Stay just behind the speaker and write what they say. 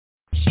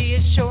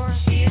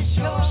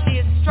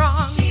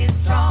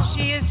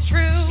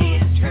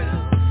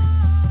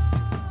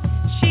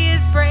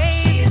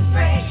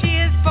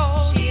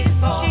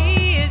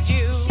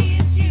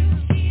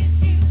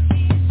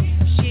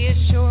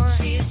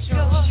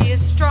She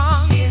is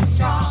strong. She is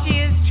strong. She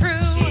is true.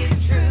 She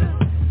is true.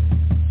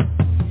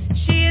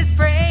 She is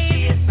brave.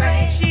 She is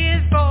brave. She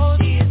is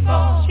bold. She is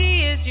bold.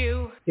 She is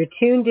you. You're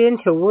tuned in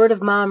to Word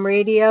of Mom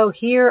Radio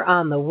here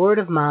on the Word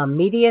of Mom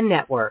Media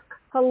Network.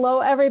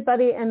 Hello,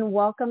 everybody, and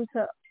welcome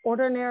to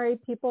Ordinary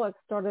People,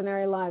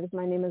 Extraordinary Lives.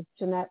 My name is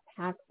Jeannette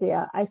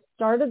Paxia. I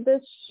started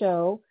this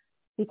show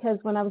because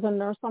when I was a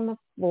nurse on the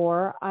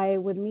floor, I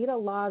would meet a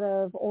lot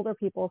of older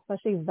people,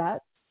 especially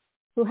vets,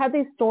 who had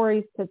these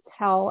stories to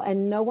tell,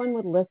 and no one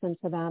would listen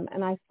to them.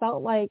 And I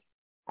felt like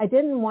I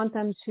didn't want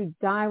them to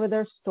die with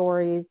their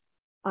stories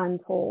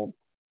untold.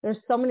 There's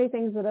so many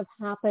things that have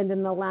happened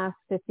in the last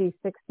 50,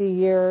 60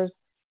 years,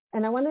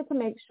 and I wanted to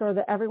make sure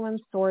that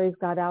everyone's stories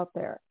got out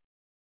there.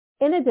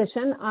 In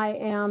addition, I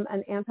am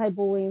an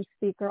anti-bullying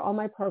speaker. All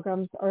my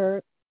programs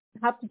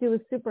have to do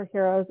with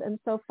superheroes. And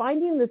so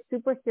finding the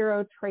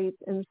superhero traits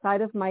inside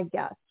of my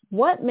guests,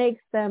 what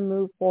makes them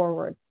move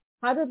forward?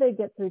 How do they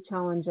get through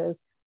challenges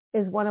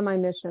is one of my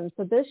missions.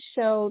 So this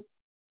show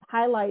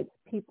highlights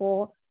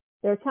people,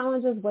 their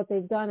challenges, what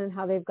they've done, and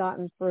how they've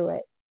gotten through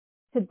it.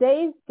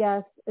 Today's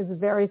guest is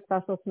very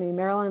special to me,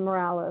 Marilyn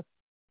Morales.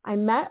 I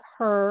met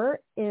her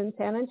in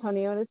San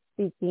Antonio at a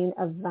speaking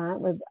event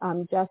with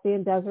Jesse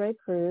and Desiree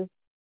Cruz.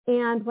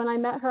 And when I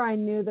met her, I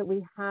knew that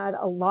we had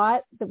a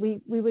lot that we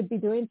would be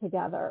doing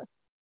together.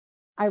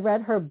 I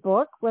read her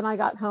book when I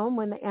got home.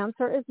 When the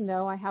answer is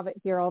no, I have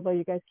it here, although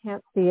you guys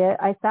can't see it.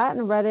 I sat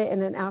and read it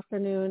in an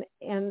afternoon.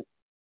 And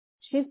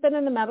she's been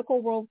in the medical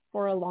world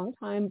for a long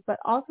time, but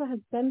also has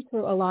been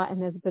through a lot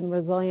and has been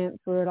resilient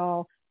through it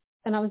all.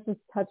 And I was just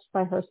touched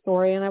by her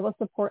story. And I will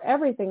support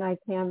everything I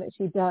can that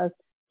she does.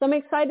 So I'm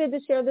excited to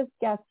share this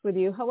guest with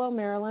you. Hello,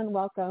 Marilyn.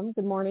 Welcome.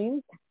 Good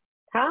morning.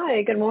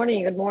 Hi. Good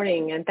morning. Good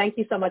morning. And thank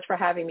you so much for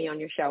having me on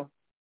your show.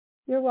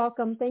 You're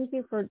welcome. Thank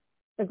you for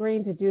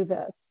agreeing to do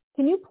this.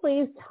 Can you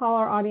please tell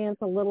our audience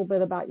a little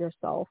bit about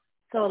yourself?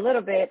 So a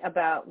little bit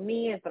about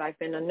me is that I've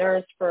been a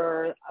nurse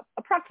for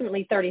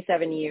approximately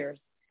 37 years.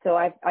 So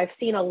I've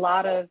seen a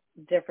lot of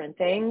different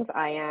things.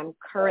 I am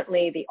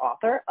currently the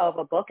author of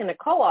a book and a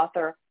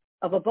co-author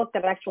of a book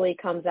that actually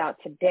comes out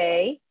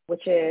today,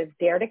 which is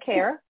Dare to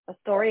Care, a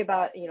story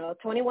about,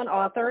 21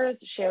 authors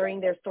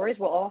sharing their stories.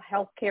 We're all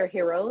healthcare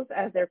heroes,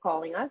 as they're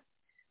calling us,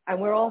 and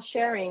we're all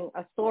sharing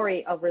a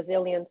story of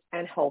resilience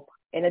and hope.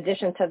 In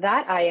addition to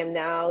that, I am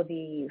now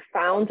the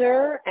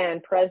founder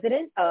and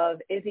president of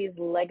Izzy's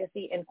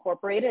Legacy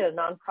Incorporated, a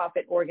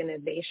nonprofit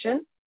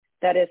organization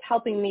that is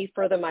helping me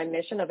further my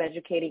mission of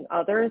educating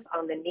others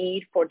on the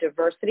need for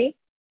diversity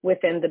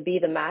within the Be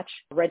the Match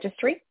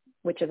registry,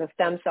 which is a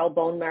stem cell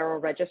bone marrow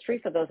registry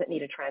for those that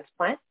need a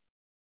transplant.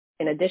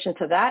 In addition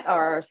to that,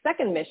 our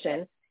second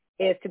mission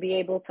is to be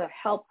able to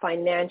help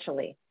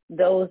financially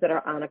those that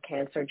are on a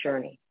cancer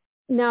journey.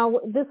 Now,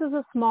 this is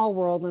a small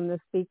world in the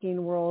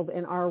speaking world,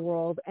 in our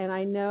world, and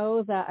I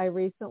know that I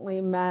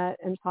recently met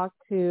and talked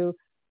to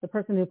the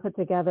person who put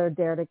together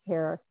Dare to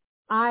Care.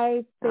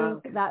 I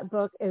think that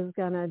book is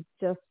going to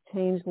just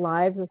change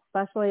lives,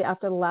 especially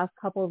after the last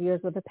couple of years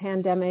with the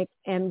pandemic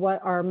and what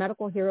our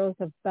medical heroes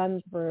have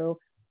been through.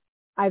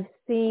 I've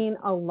seen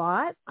a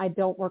lot. I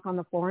don't work on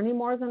the floor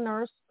anymore as a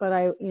nurse, but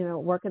I,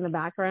 work in the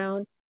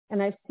background,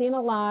 and I've seen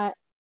a lot.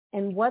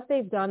 And what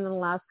they've done in the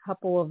last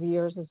couple of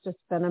years has just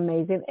been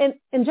amazing,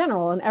 in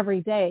general and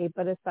every day,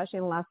 but especially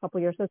in the last couple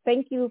of years. So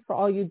thank you for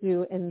all you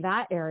do in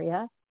that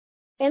area.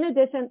 In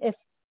addition, if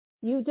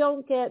you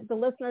the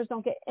listeners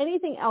don't get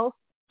anything else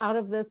out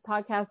of this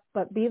podcast,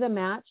 but Be the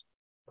Match,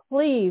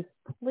 please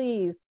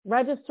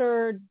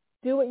register,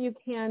 do what you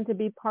can to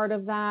be part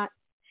of that.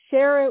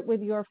 Share it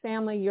with your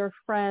family, your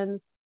friends.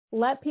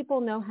 Let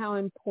people know how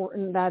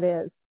important that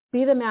is.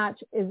 Be the Match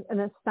is an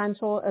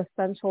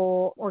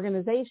essential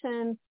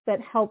organization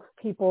that helps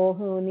people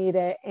who need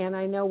it. And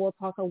I know we'll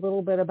talk a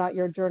little bit about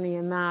your journey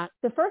in that.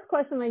 The first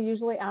question I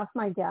usually ask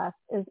my guests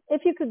is,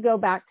 if you could go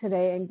back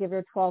today and give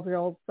your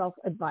 12-year-old self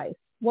advice,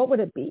 what would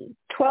it be?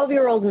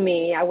 12-year-old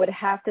me, I would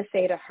have to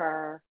say to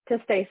her to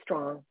stay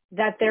strong,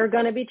 that there are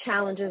going to be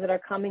challenges that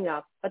are coming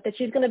up, but that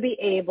she's going to be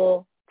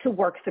able to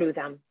work through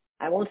them.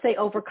 I won't say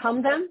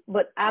overcome them,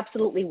 but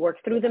absolutely work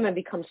through them and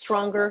become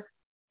stronger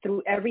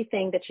through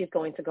everything that she's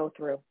going to go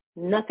through.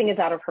 Nothing is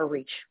out of her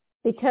reach.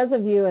 Because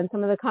of you and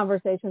some of the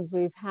conversations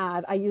we've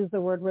had, I use the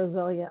word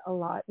resilient a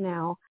lot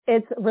now.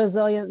 It's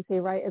resiliency,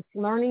 right? It's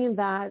learning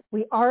that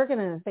we are going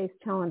to face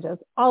challenges,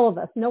 all of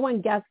us. No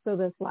one gets through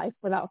this life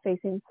without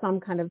facing some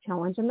kind of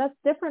challenge, and that's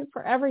different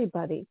for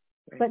everybody.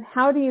 Right. But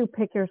how do you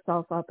pick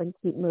yourself up and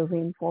keep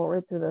moving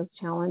forward through those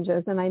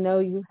challenges? And I know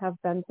you have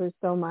been through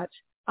so much.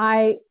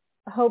 I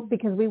hope,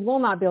 because we will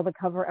not be able to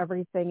cover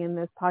everything in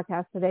this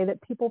podcast today,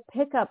 that people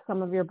pick up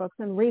some of your books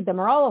and read them,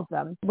 or all of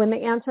them. When the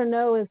answer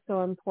no is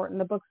so important,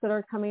 the books that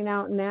are coming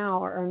out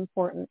now are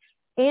important.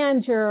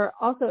 And you're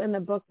also in the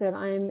book that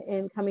I'm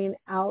in coming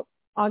out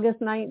August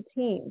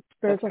 19th,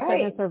 Spiritual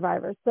Fitness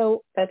Survivors.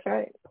 So that's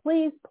right.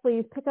 Please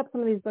pick up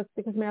some of these books,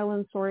 because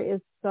Marilyn's story is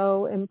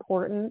so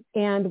important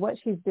and what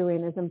she's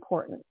doing is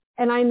important.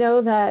 And I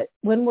know that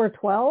when we're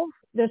 12,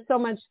 there's so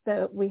much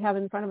that we have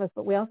in front of us,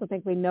 but we also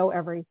think we know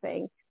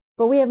everything.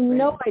 but we have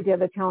no idea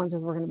the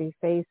challenges we're going to be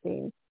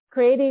facing.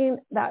 Creating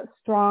that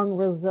strong,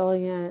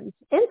 resilient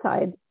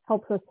inside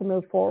helps us to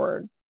move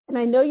forward. And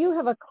I know you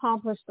have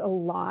accomplished a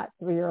lot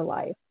through your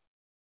life,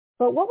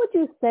 but what would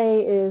you say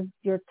is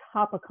your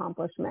top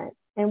accomplishment?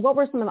 And what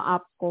were some of the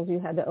obstacles you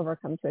had to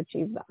overcome to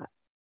achieve that?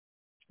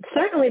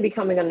 Certainly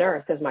becoming a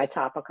nurse is my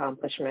top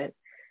accomplishment.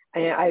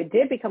 And I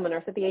did become a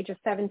nurse at the age of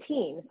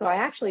 17. So I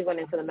actually went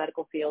into the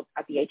medical field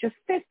at the age of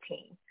 15,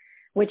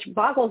 which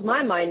boggles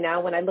my mind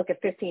now when I look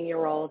at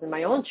 15-year-olds and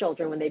my own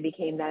children when they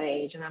became that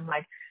age. And I'm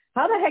like,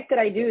 how the heck did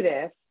I do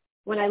this?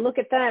 When I look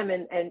at them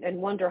and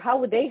wonder how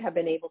would they have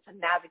been able to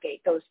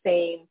navigate those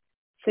same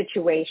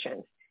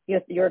situations?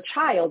 You're a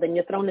child and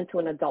you're thrown into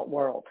an adult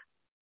world.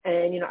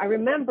 And, I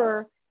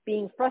remember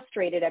being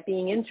frustrated at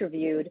being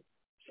interviewed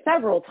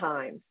several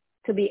times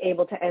to be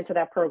able to enter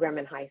that program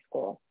in high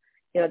school.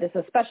 This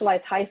is a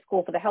specialized high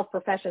school for the health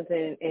professions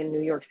in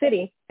New York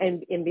City.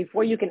 And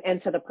before you can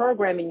enter the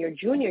program in your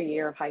junior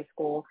year of high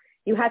school,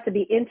 you had to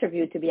be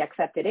interviewed to be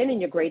accepted in, and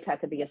your grades had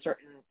to be a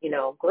certain,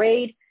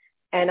 grade.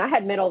 And I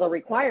had met all the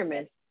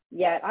requirements,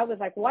 yet I was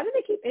like, why do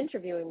they keep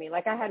interviewing me?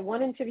 Like I had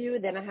one interview,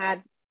 then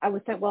I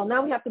was sent, well,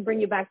 now we have to bring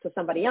you back to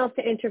somebody else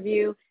to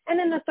interview. And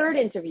then the third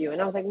interview.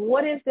 And I was like,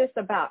 what is this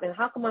about? And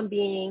how come I'm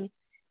being,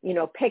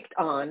 picked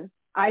on,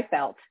 I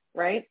felt,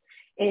 right?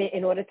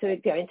 In order to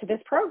get into this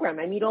program,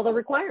 I meet all the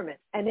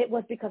requirements. And it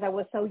was because I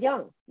was so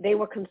young. They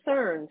were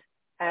concerned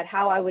at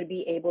how I would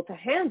be able to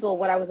handle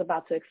what I was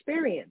about to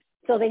experience.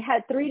 So they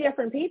had 3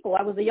 different people,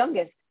 I was the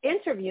youngest,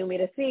 interview me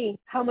to see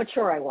how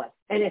mature I was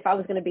and if I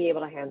was going to be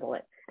able to handle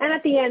it. And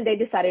at the end, they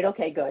decided,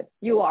 okay, good.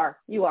 You are.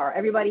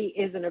 Everybody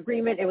is in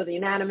agreement. It was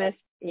unanimous.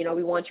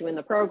 We want you in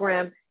the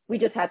program. We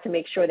just had to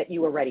make sure that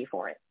you were ready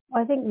for it.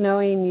 I think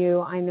knowing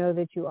you, I know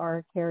that you are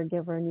a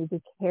caregiver and you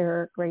do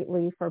care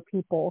greatly for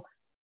people.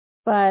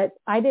 But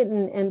I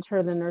didn't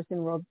enter the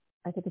nursing world,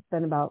 I think it's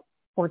been about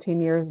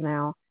 14 years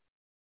now.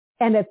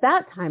 And at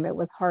that time, it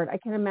was hard. I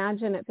can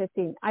imagine at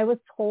 15, I was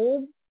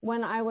told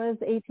when I was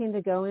 18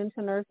 to go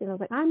into nursing. I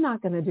was like, I'm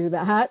not going to do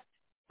that.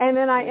 And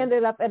then I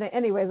ended up, and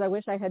anyways, I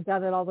wish I had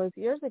done it all those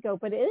years ago,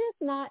 but it is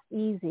not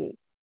easy.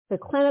 The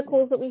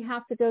clinicals that we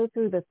have to go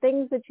through, the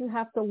things that you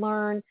have to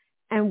learn,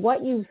 and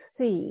what you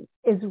see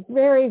is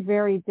very,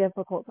 very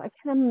difficult. I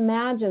can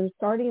imagine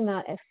starting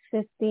that at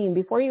 15,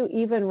 before you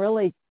even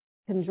really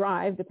can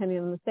drive, depending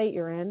on the state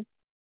you're in,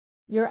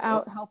 you're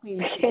out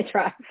helping. I can't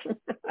drive.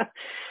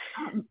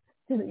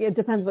 It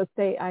depends what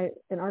state.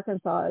 In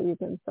Arkansas, you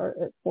can start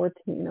at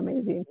 14.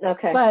 Amazing.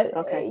 Okay. But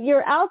okay.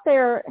 You're out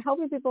there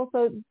helping people.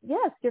 So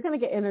yes, you're going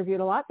to get interviewed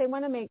a lot. They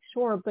want to make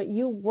sure, but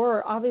you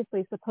were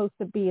obviously supposed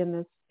to be in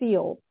this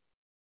field.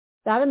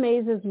 That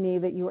amazes me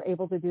that you were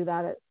able to do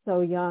that at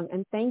so young.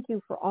 And thank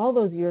you for all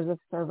those years of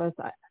service.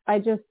 I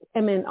just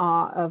am in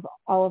awe of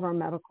all of our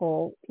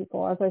medical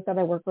people. As I said,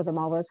 I work with them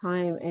all the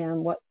time,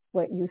 and what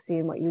you see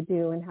and what you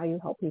do and how you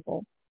help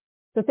people.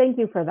 So thank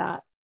you for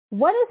that.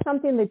 What is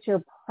something that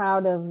you're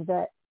proud of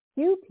that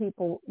few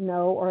people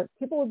know, or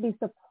people would be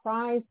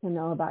surprised to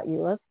know about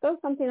you? Let's throw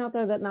something out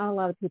there that not a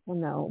lot of people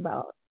know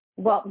about.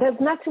 Well, there's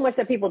not too much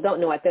that people don't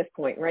know at this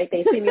point, right?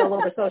 They see me all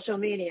over social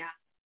media,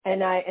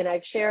 and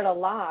I've shared a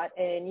lot,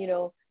 and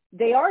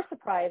they are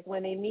surprised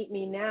when they meet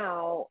me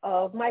now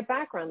of my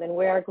background and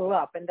where I grew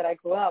up, and that I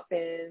grew up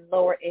in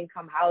lower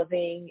income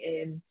housing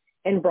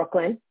in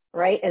Brooklyn,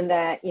 right? And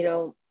that,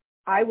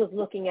 I was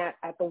looking at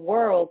the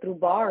world through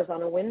bars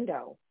on a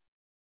window,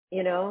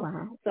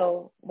 Wow.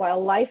 So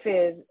while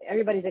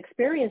everybody's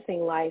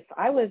experiencing life,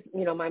 I was,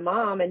 my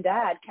mom and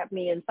dad kept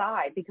me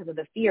inside because of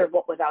the fear of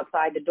what was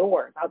outside the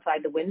doors,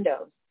 outside the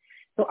windows.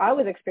 So I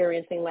was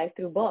experiencing life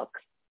through books,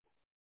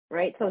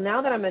 right? So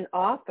now that I'm an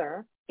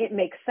author, it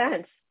makes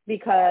sense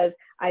because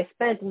I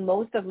spent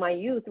most of my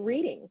youth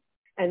reading,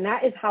 and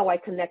that is how I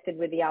connected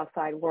with the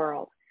outside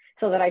world.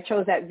 So that I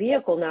chose that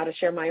vehicle now to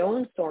share my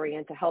own story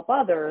and to help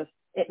others.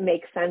 It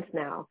makes sense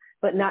now,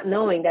 but not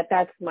knowing that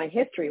that's my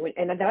history,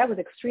 and that I was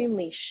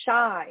extremely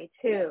shy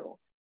too.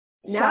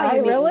 Shy,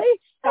 really?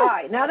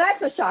 Shy. Now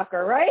that's a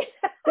shocker, right?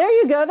 There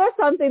you go. That's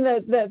something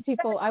that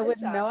people, I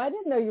wouldn't know. I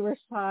didn't know you were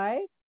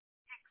shy.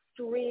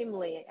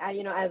 Extremely.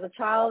 As a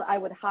child, I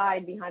would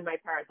hide behind my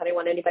parents. I didn't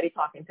want anybody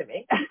talking to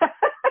me.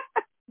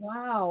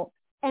 Wow.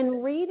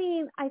 And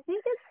reading, I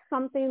think it's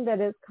something that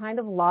is kind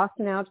of lost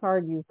now to our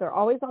youth. They're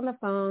always on the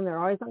phone. They're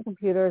always on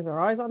computers. They're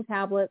always on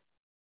tablets.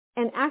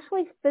 And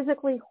actually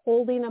physically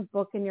holding a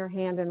book in your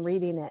hand and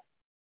reading it.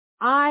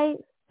 I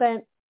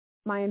spent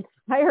my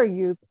entire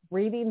youth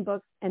reading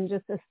books and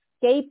just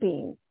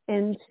escaping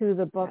into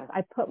the books.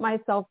 I put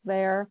myself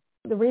there.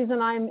 The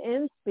reason I'm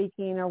in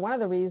speaking, or one of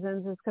the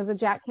reasons, is because of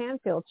Jack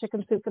Canfield,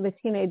 Chicken Soup for the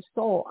Teenage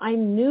Soul. I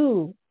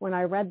knew when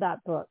I read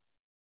that book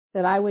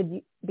that I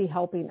would be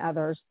helping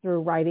others through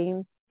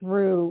writing,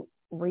 through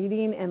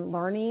reading and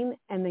learning,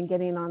 and then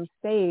getting on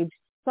stage.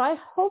 So I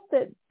hope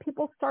that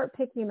people start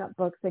picking up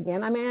books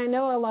again. I mean, I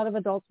know a lot of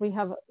adults, we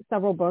have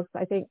several books.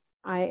 I think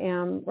I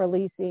am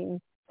releasing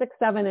 6,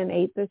 7, and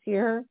 8 this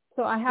year.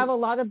 So I have a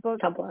lot of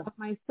books God bless. of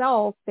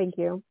myself, thank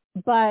you,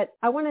 but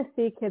I want to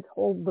see kids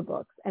hold the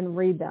books and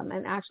read them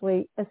and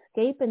actually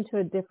escape into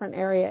a different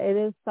area. It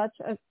is such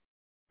a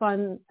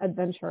fun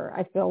adventure,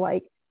 I feel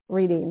like,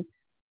 reading.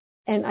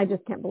 And I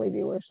just can't believe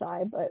you were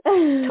shy, but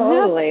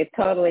Totally.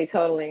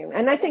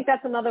 And I think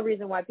that's another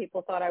reason why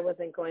people thought I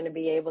wasn't going to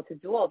be able to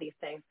do all these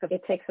things, because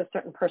it takes a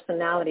certain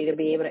personality to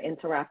be able to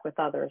interact with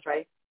others,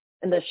 right?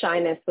 And the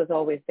shyness was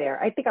always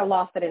there. I think I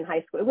lost it in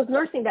high school. It was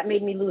nursing that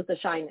made me lose the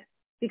shyness,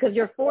 because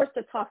you're forced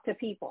to talk to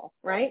people,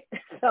 right?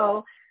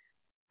 So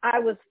I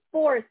was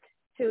forced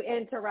to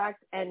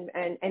interact and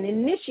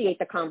initiate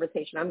the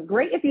conversation. I'm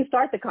great if you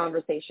start the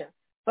conversation,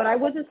 but I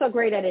wasn't so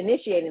great at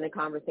initiating the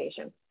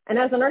conversation. And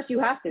as a nurse, you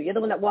have to. You're the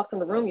one that walks in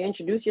the room, you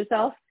introduce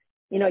yourself,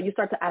 you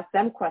start to ask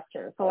them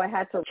questions. So I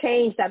had to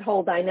change that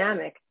whole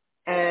dynamic.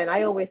 And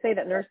I always say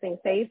that nursing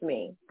saved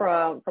me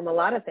from a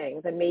lot of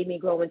things and made me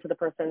grow into the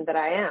person that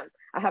I am.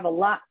 I have a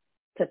lot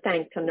to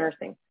thank to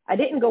nursing. I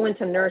didn't go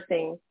into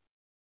nursing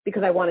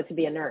because I wanted to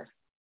be a nurse.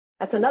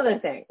 That's another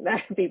thing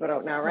that people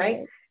don't know,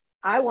 right?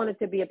 I wanted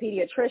to be a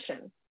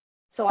pediatrician.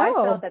 So I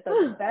felt that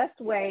the best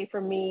way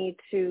for me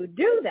to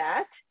do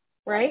that,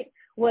 right,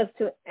 was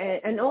to,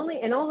 and only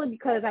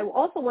because I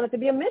also wanted to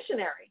be a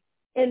missionary.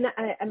 And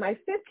my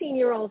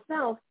 15-year-old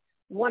self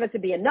wanted to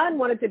be a nun,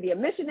 wanted to be a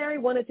missionary,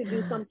 wanted to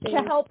do something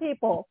to help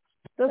people,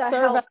 to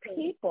help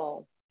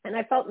people. And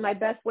I felt my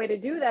best way to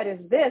do that is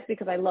this,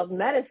 because I love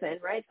medicine,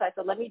 right? So I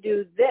said, let me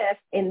do this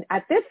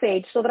at this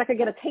age so that I could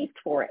get a taste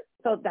for it.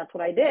 So that's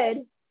what I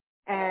did.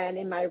 And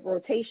in my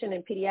rotation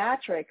in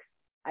pediatrics,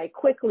 I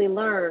quickly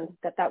learned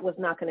that was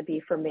not going to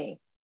be for me,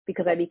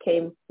 because I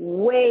became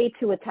way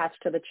too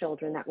attached to the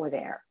children that were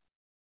there.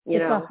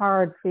 It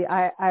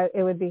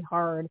would be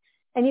hard.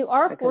 And you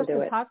are forced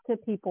to talk to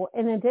people.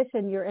 In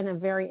addition, you're in a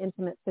very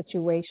intimate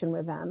situation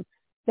with them.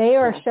 They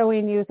are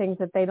showing you things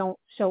that they don't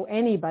show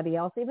anybody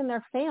else, even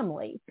their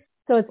family.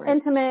 So it's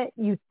intimate.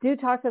 You do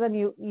talk to them.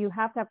 You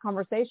have to have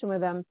conversation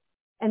with them.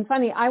 And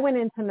funny, I went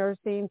into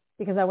nursing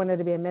because I wanted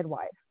to be a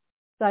midwife.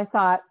 So I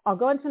thought, I'll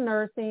go into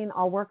nursing,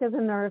 I'll work as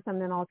a nurse,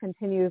 and then I'll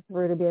continue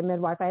through to be a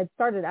midwife. I had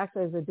started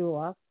actually as a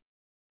doula,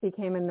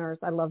 became a nurse.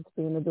 I loved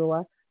being a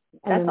doula.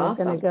 And then was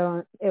going to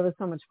go, it was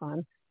so much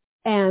fun.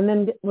 And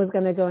then was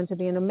going to go into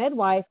being a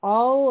midwife.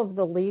 All of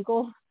the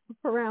legal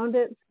around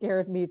it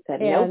scared me.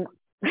 And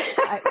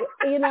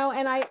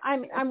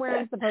I'm where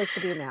I'm supposed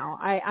to be now.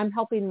 I'm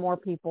helping more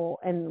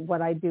people in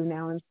what I do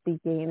now in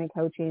speaking and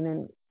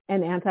coaching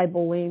and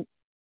anti-bullying,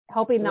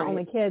 helping not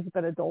only kids,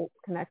 but adults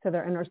connect to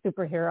their inner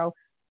superhero.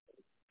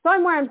 So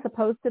I'm where I'm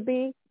supposed to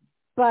be,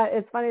 but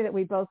it's funny that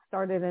we both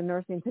started in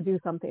nursing to do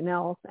something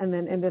else and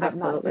then ended up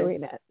not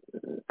doing it.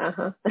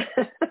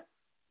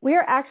 We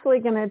are actually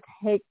going to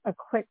take a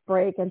quick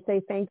break and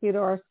say thank you to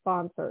our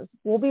sponsors.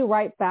 We'll be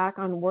right back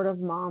on Word of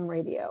Mom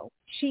Radio.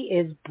 She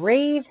is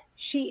brave.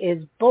 She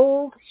is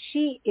bold.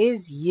 She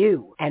is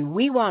you. And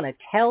we want to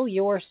tell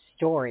your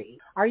story.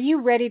 Are you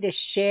ready to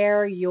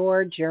share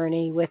your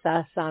journey with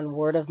us on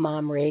Word of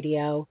Mom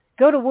Radio?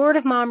 Go to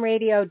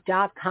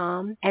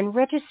wordofmomradio.com and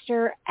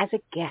register as a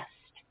guest.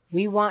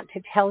 We want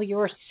to tell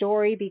your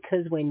story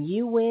because when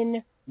you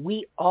win,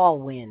 we all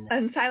win.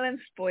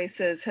 Unsilenced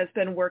Voices has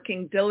been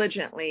working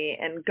diligently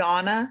in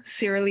Ghana,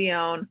 Sierra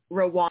Leone,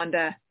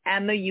 Rwanda,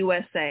 and the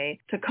USA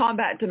to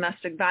combat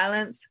domestic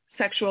violence,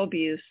 sexual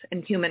abuse,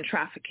 and human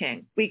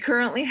trafficking. We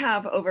currently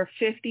have over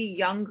 50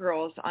 young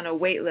girls on a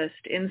wait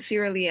list in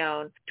Sierra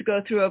Leone to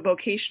go through a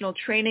vocational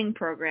training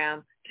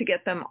program to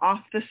get them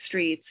off the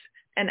streets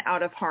and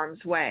out of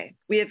harm's way.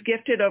 We have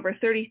gifted over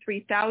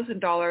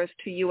 $33,000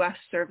 to U.S.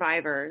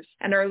 survivors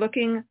and are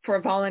looking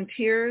for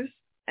volunteers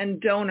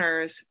and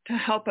donors to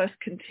help us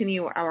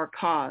continue our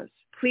cause.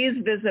 Please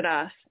visit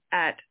us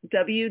at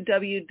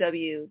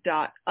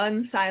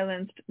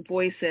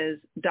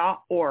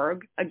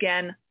www.unsilencedvoices.org.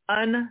 Again,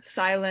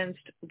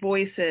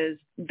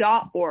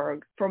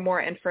 unsilencedvoices.org for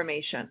more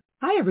information.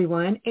 Hi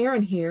everyone,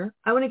 Erin here.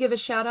 I want to give a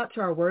shout out to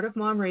our Word of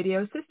Mom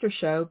Radio sister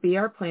show, Be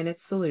Our Planet's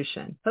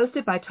Solution.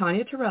 Hosted by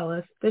Tanya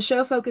Torellis, the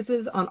show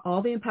focuses on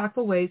all the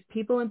impactful ways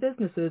people and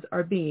businesses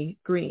are being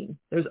green.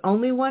 There's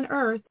only one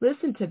Earth.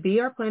 Listen to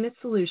Be Our Planet's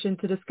Solution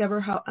to discover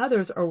how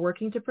others are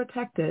working to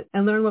protect it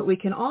and learn what we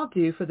can all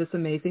do for this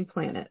amazing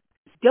planet.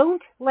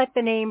 Don't let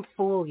the name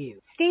fool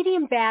you.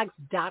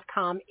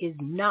 StadiumBags.com is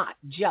not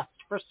just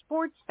for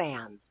sports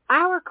fans.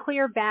 Our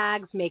clear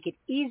bags make it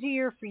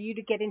easier for you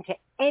to get into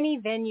any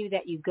venue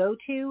that you go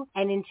to.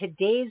 And in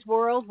today's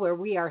world where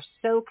we are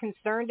so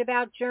concerned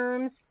about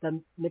germs,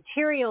 the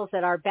materials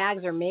that our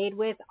bags are made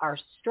with are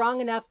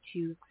strong enough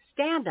to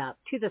stand up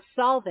to the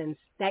solvents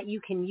that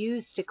you can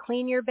use to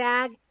clean your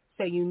bag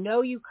so you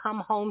know you come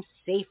home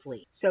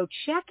safely. So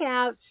check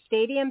out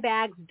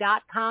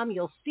stadiumbags.com.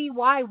 You'll see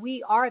why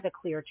we are the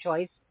clear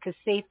choice, because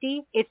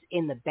safety, it's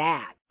in the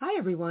bag. Hi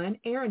everyone,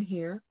 Erin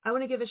here. I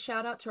want to give a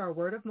shout out to our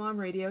Word of Mom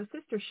radio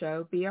sister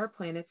show, Be Our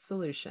Planet's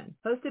Solution.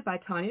 Hosted by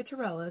Tanya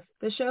Torellis,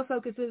 the show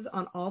focuses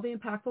on all the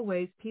impactful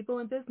ways people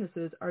and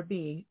businesses are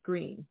being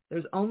green.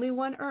 There's only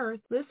one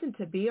Earth. Listen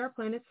to Be Our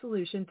Planet's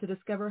Solution to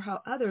discover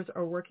how others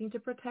are working to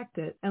protect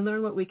it and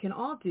learn what we can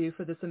all do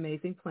for this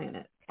amazing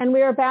planet. And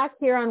we are back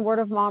here on Word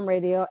of Mom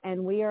Radio,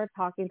 and we are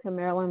talking to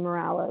Marilyn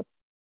Morales.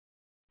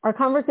 Our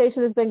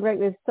conversation has been great.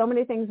 We have so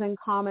many things in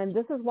common.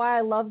 This is why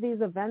I love these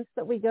events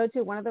that we go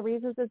to. One of the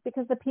reasons is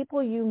because the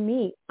people you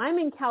meet. I'm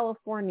in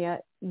California.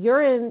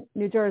 You're in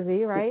New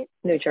Jersey, right?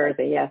 New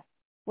Jersey, yes.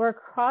 We're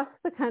across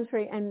the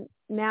country, and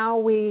now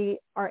we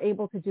are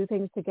able to do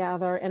things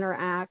together,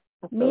 interact,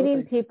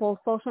 meeting people,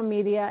 social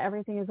media,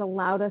 everything has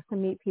allowed us to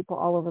meet people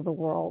all over the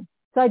world.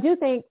 So I do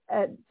thank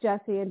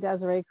Jesse and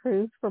Desiree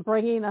Cruz for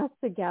bringing us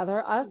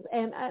together, us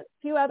and a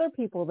few other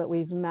people that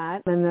we've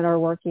met and that are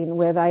working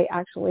with. I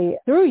actually,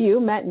 through you,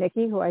 met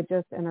Nikki, who I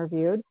just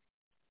interviewed,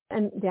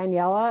 and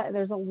Daniela.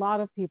 There's a lot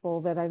of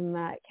people that I've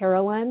met,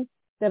 Carolyn,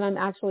 that I'm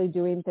actually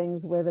doing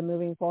things with and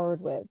moving forward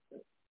with.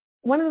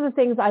 One of the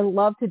things I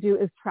love to do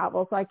is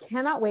travel. So I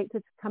cannot wait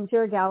to come to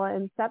your gala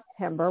in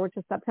September, which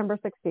is September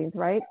 16th,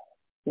 right?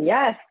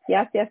 Yes.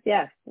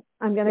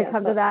 I'm going to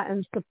come to that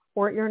and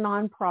support your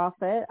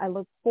nonprofit. I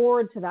look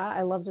forward to that.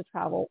 I love to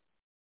travel.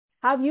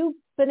 Have you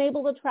been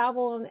able to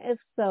travel? And if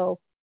so,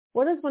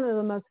 what is one of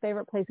the most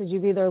favorite places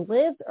you've either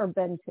lived or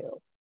been to?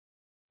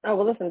 Oh,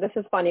 well, listen, this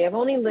is funny. I'm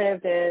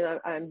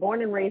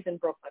born and raised in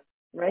Brooklyn,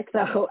 right?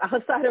 So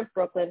outside of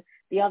Brooklyn,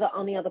 the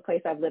only other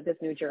place I've lived is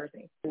New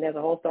Jersey. And there's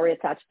a whole story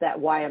attached to that,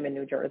 why I'm in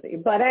New Jersey.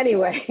 But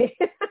anyway,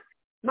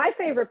 my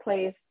favorite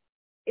place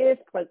is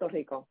Puerto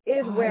Rico,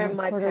 where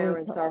my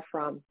parents are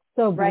from.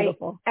 So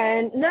beautiful.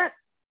 Right?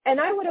 And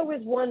I would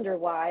always wonder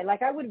why.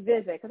 Like, I would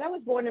visit, because I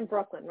was born in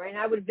Brooklyn, right? And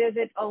I would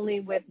visit only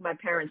with my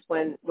parents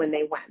when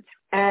they went.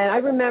 And I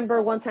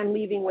remember one time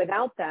leaving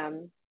without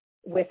them,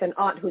 with an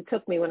aunt who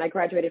took me when I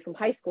graduated from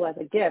high school as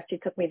a gift. She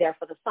took me there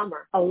for the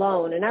summer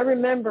alone. And I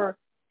remember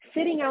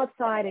sitting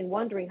outside and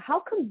wondering,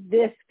 how come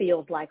this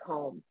feels like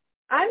home?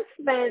 I've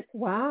spent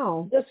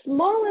the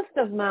smallest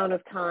amount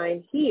of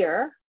time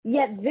here,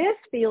 yet this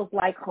feels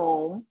like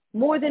home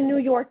more than New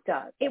York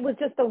does. It was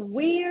just a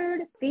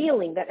weird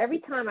feeling that every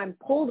time I'm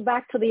pulled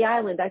back to the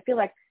island, I feel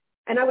like,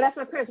 and I would ask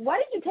my parents, why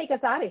did you take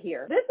us out of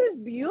here? This is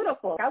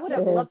beautiful. I would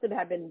have loved to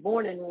have been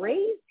born and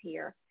raised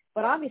here,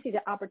 but obviously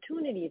the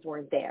opportunities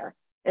weren't there.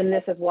 And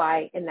this is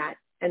why in that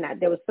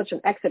there was such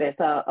an exodus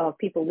of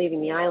people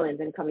leaving the islands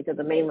and coming to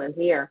the mainland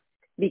here,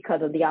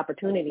 because of the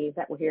opportunities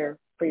that were here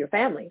for your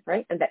family,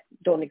 right? And that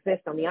don't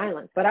exist on the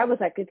island. But I was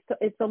like,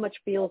 it so much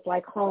feels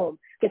like home.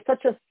 It's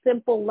such a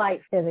simple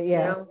life. Yeah. You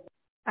know?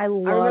 I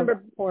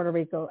remember Puerto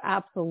Rico.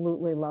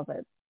 Absolutely love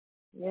it.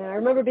 Yeah, I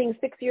remember being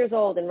 6 years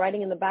old and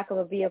riding in the back of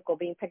a vehicle,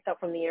 being picked up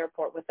from the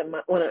airport with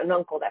an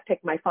uncle that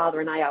picked my father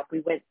and I up.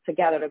 We went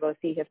together to go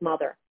see his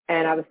mother.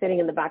 And I was sitting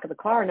in the back of the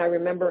car, and I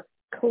remember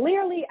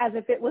clearly as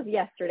if it was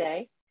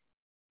yesterday,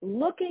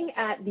 looking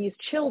at these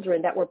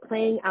children that were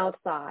playing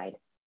outside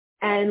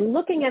and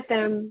looking at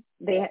them,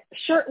 they had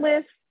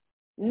shirtless,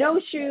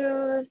 no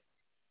shoes,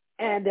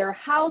 and their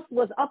house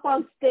was up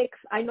on sticks.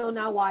 I know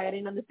now why. I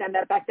didn't understand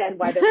that back then,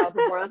 why their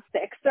houses were on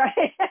sticks,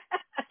 right?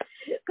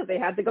 Because they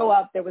had to go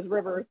up. There was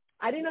rivers.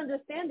 I didn't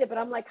understand it, but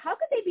I'm like, how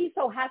could they be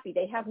so happy?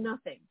 They have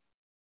nothing.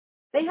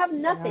 They have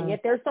nothing, yet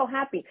they're so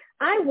happy.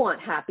 I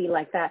want happy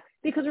like that.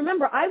 Because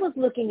remember, I was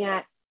looking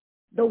at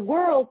the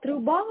world through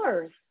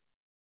bars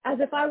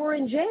as if I were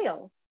in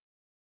jail.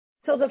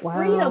 So the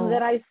freedom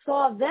that I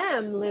saw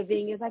them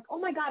living is like, oh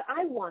my God,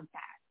 I want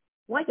that.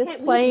 Why can't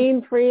just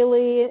playing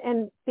freely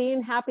and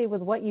being happy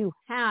with what you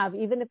have,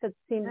 even if it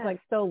seems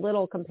like so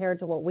little compared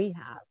to what we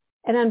have.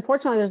 And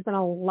unfortunately, there's been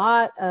a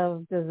lot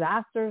of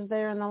disasters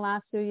there in the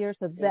last few years.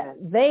 So that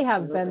they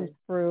have been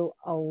through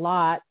a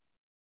lot,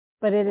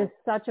 but it is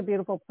such a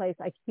beautiful place.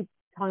 I keep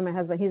telling my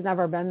husband, he's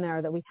never been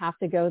there, that we have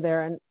to go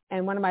there.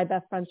 And one of my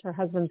best friends, her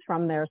husband's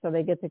from there, so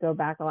they get to go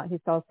back a lot. He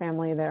still has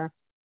family there.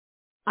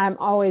 I'm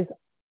always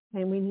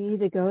saying we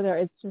need to go there.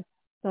 It's just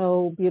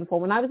so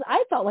beautiful.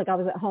 I felt like I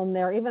was at home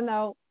there, even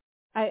though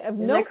I have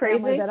no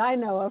family that I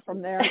know of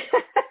from there.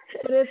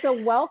 But it's a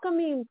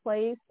welcoming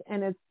place,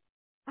 and it's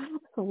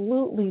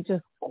absolutely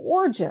just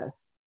gorgeous.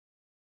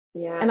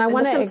 Yeah, and I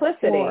want to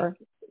explore.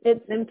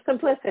 It's in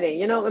simplicity.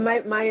 You know,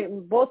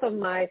 both of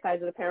my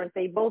sides of the parents,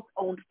 they both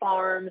owned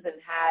farms and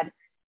had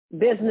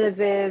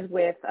businesses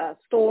with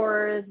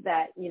stores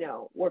that, you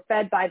know, were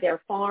fed by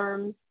their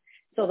farms.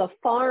 So the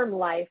farm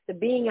life, the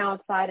being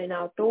outside and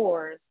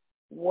outdoors,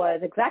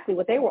 was exactly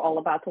what they were all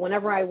about. So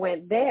whenever I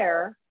went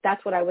there,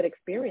 that's what I would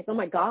experience. Oh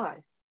my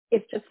God,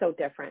 it's just so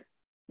different.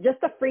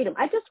 Just the freedom.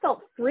 I just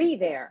felt free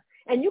there.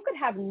 And you could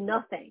have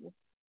nothing.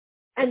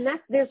 And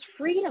there's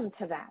freedom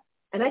to that.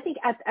 And I think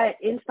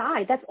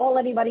inside, that's all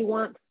anybody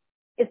wants,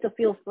 is to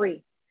feel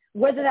free.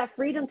 Whether that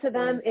freedom to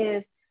them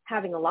is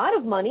having a lot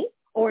of money,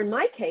 or in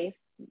my case,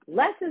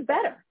 less is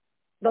better.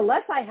 the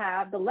less I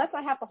have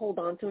to hold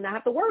on to and I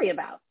have to worry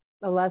about.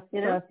 The less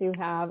stress you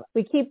have.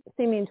 We keep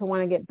seeming to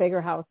want to get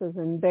bigger houses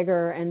and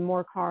bigger and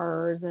more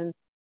cars, and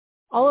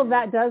all of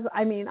that does,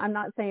 I mean, I'm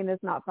not saying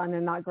it's not fun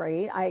and not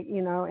great. I,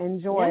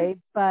 enjoy,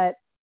 but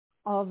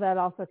all of that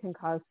also can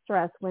cause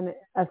stress when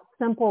a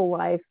simple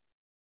life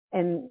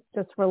and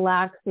just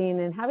relaxing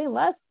and having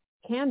less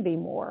can be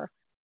more.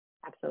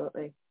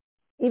 Absolutely.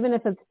 Even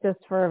if it's just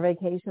for a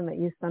vacation that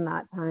you spend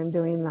that time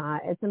doing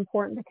that, it's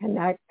important to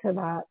connect to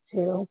that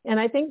too. And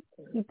I think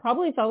you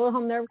probably fell at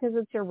home there because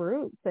it's your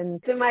roots.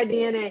 And to my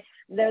DNA,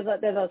 there's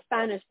a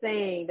Spanish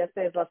saying that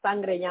says "La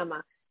sangre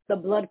llama," the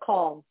blood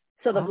calls.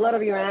 So the blood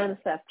of your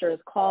ancestors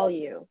call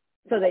you,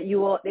 so that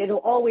it'll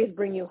always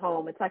bring you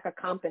home. It's like a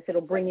compass.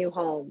 It'll bring you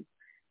home.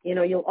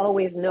 You'll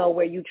always know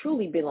where you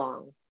truly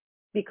belong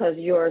because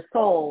your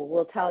soul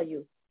will tell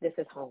you this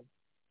is home.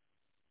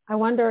 I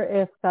wonder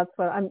if that's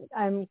what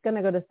I'm going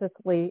to go to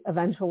Sicily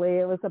eventually.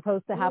 It was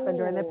supposed to happen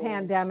during the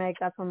pandemic.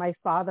 That's where my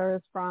father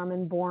is from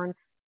and born.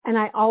 And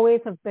I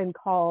always have been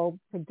called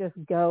to just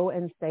go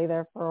and stay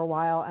there for a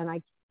while. And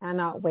I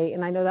cannot wait.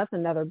 And I know that's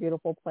another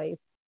beautiful place.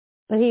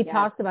 But he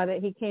talks about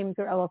it. He came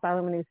through Ellis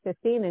Island when he was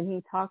 15 and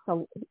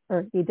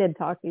he did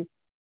talk. He's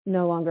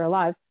no longer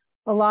alive.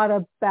 A lot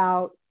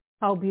about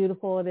how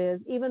beautiful it is,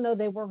 even though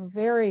they were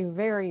very,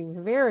 very,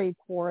 very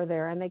poor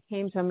there and they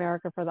came to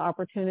America for the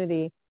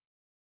opportunity.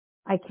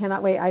 I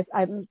cannot wait.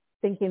 I'm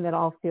thinking that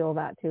I'll feel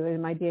that too.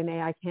 In my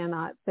DNA, I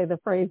cannot say the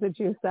phrase that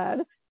you said.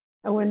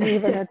 I wouldn't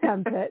even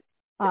attempt it.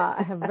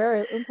 I have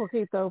very un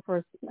poquito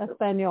for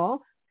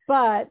Espanol,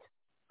 but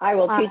I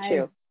will teach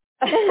you.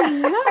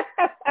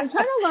 I'm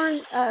trying to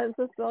learn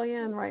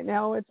Sicilian right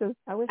now, which is,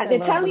 I wish I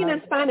learned Italian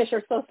and Spanish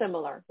are so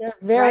similar. They're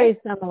very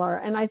similar.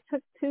 And I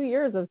took 2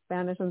 years of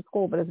Spanish in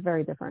school, but it's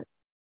very different.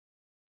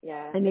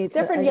 Yeah, it's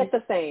different yet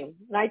the same,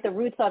 right? The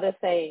roots are the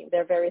same.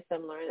 They're very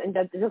similar. And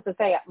just to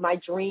say, my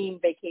dream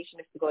vacation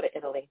is to go to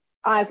Italy.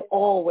 I've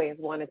always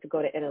wanted to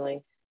go to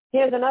Italy.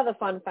 Here's another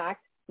fun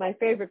fact. My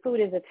favorite food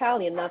is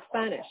Italian, not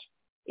Spanish.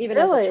 Even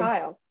as a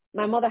child,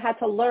 my mother had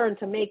to learn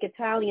to make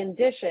Italian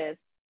dishes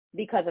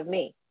because of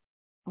me.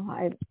 Oh,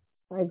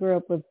 I grew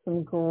up with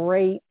some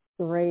great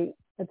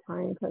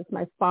Italian cooks.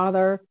 My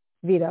father,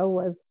 Vito,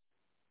 was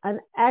an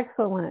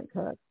excellent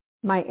cook.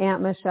 My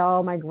Aunt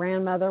Michelle, my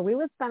grandmother, we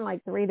would spend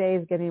like 3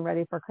 days getting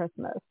ready for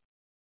Christmas.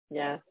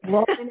 Yeah.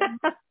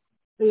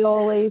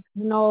 Ravioli,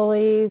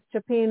 cannolis,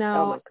 cioppino.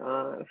 Oh, my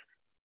God.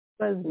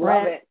 Was Love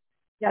bread. it.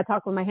 Yeah, I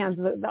talk with my hands.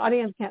 The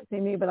audience can't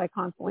see me, but I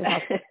constantly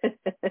talk.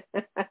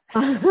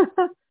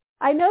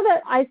 I know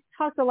that I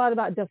talked a lot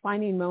about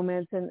defining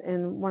moments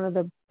in one of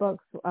the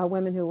books,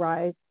 Women Who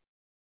Rise.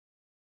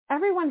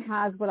 Everyone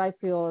has what I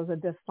feel is a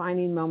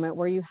defining moment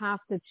where you have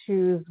to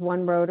choose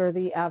one road or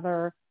the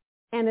other.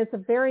 And it's a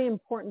very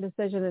important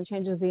decision that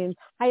changes the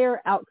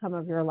entire outcome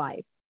of your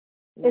life.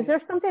 Is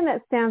there something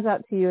that stands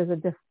out to you as a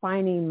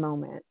defining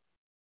moment?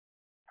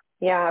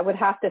 Yeah, I would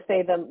have to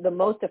say the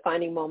most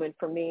defining moment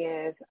for me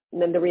is,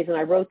 and then the reason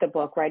I wrote the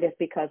book, right, is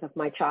because of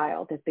my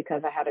child. It's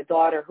because I had a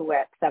daughter who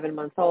at 7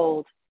 months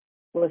old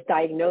was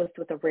diagnosed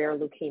with a rare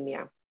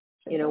leukemia,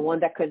 one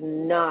that could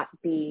not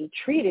be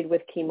treated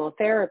with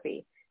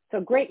chemotherapy. So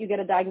great, you get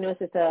a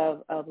diagnosis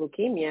of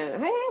leukemia.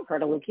 Hey, I've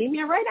heard of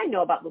leukemia, right? I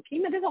know about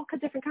leukemia. There's all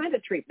different kinds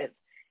of treatments.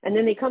 And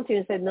then they come to you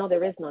and say, no,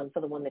 there is none for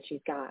the one that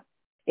she's got.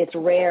 It's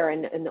rare,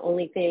 and the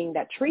only thing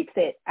that treats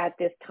it at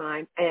this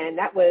time, and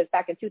that was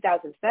back in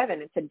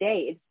 2007, and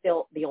today it's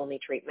still the only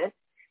treatment,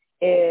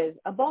 is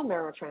a bone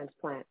marrow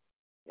transplant.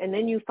 And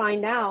then you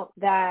find out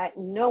that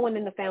no one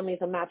in the family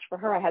is a match for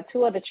her. I had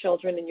 2 other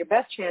children, and your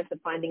best chance of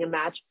finding a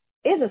match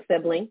is a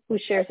sibling who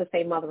shares the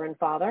same mother and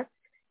father.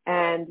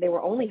 And they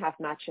were only half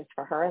matches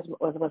for her, as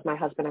was my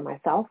husband and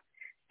myself.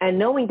 And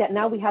knowing that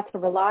now we have to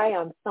rely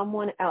on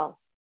someone else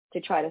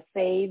to try to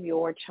save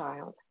your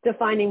child.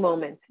 Defining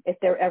moments, if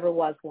there ever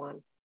was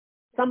one.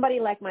 Somebody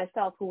like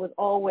myself who was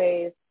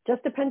always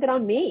just dependent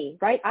on me,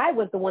 right? I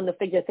was the one to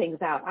figure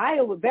things out.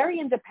 I was very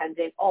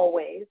independent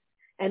always,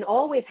 and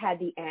always had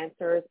the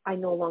answers. I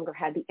no longer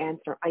had the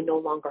answer. I no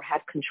longer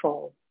had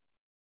control.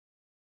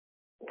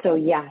 So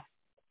yes,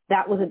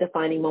 that was a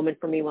defining moment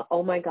for me. Well,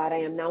 oh my God, I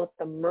am now at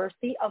the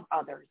mercy of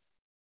others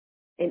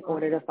in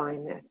order to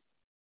find this.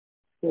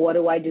 What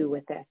do I do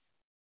with this?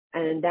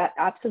 And that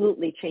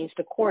absolutely changed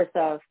the course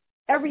of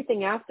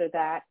everything after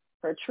that,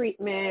 for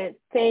treatment,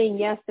 saying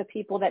yes to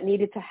people that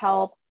needed to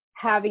help,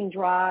 having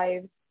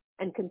drive,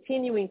 and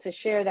continuing to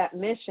share that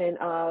mission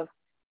of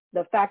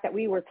the fact that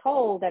we were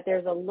told that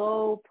there's a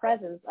low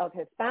presence of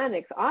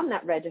Hispanics on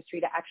that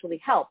registry to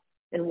actually help.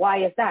 And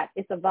why is that?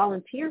 It's a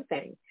volunteer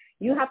thing.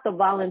 You have to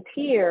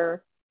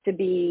volunteer to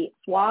be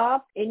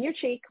swabbed in your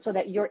cheek so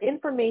that your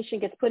information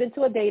gets put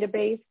into a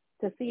database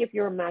to see if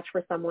you're a match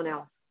for someone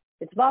else.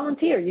 It's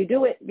volunteer. You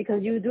do it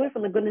because you do it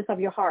from the goodness of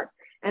your heart.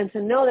 And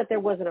to know that there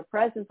wasn't a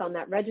presence on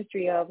that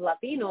registry of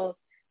Latinos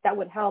that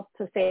would help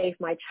to save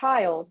my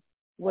child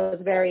was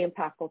very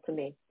impactful to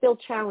me. Still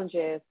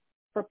challenges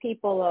for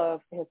people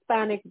of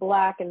Hispanic,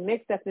 Black, and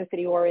mixed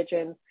ethnicity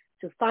origins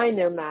to find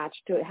their match,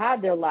 to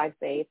have their lives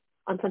saved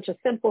on such a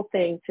simple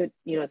thing to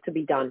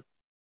be done.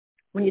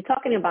 When you're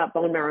talking about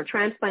bone marrow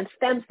transplant,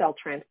 stem cell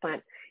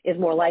transplant is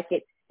more like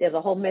it. There's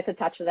a whole myth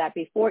attached to that.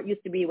 Before, it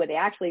used to be where they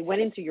actually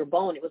went into your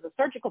bone. It was a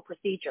surgical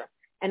procedure.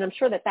 And I'm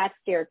sure that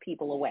scared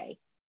people away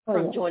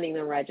from joining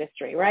the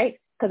registry, right?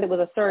 Because it was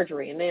a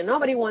surgery. And then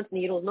nobody wants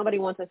needles. Nobody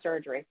wants a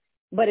surgery.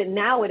 But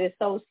now it is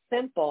so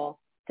simple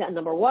to,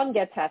 number one,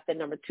 get tested.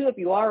 Number two, if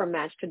you are a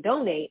match, to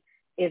donate.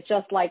 It's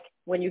just like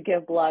when you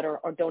give blood or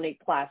donate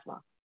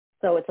plasma.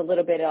 So it's a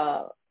little bit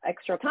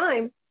extra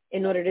time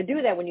in order to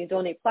do that. When you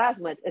donate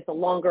plasma, it's a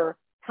longer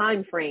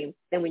time frame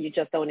than when you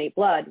just donate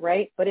blood,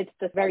 right? But it's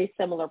just very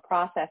similar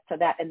process to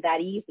that, and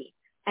that easy.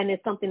 And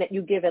it's something that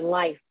you give in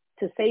life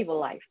to save a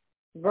life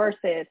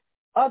versus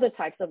other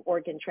types of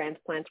organ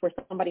transplants where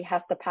somebody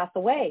has to pass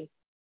away,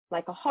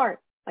 like a heart,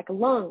 like a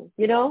lung,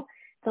 you know?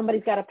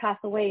 Somebody's got to pass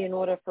away in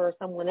order for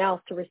someone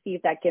else to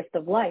receive that gift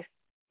of life.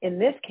 In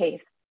this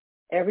case,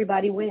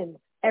 everybody wins.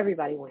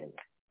 Everybody wins.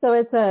 So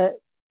it's a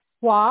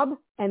swab,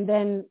 and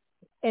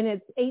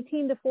it's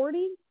 18 to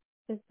 40?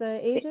 Is the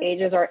ages? The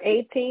ages are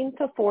 18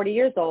 to 40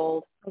 years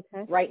old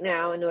right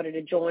now in order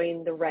to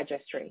join the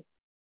registry,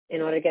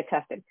 in order to get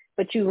tested.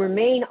 But you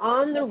remain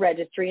on the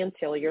registry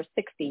until you're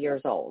 60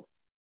 years old.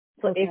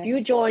 So if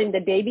you join the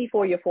day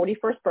before your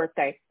 41st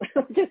birthday,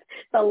 just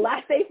the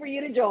last day for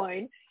you to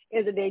join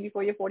is the day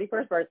before your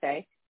 41st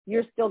birthday,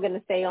 you're still going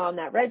to stay on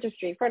that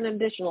registry for an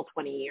additional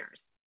 20 years,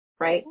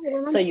 right?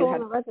 So you have on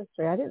the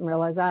registry. I didn't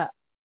realize that.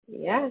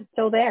 Yeah,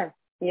 still there.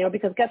 You know,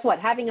 because guess what?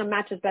 Having a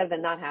match is better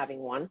than not having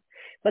one.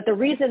 But the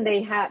reason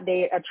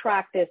they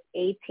attract this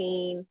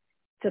 18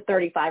 to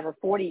 35 or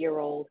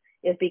 40-year-old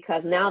is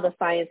because now the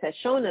science has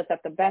shown us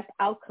that the best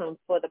outcome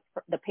for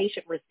the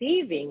patient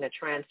receiving a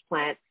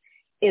transplant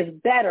is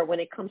better when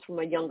it comes from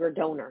a younger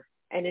donor.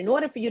 And in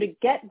order for you to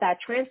get that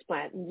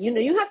transplant,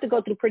 you have to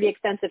go through pretty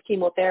extensive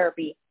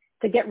chemotherapy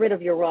to get rid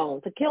of your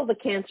own, to kill the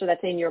cancer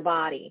that's in your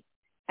body.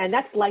 And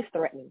that's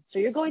life-threatening. So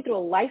you're going through a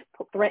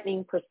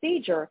life-threatening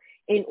procedure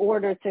in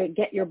order to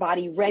get your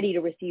body ready to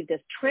receive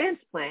this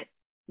transplant.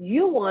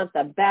 You want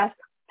the best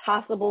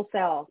possible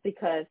cells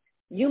because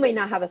you may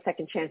not have a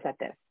second chance at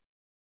this.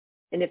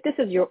 And if this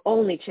is your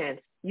only chance,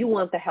 you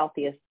want the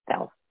healthiest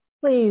cells.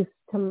 Please,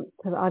 to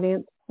the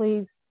audience,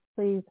 please,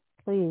 please,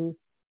 please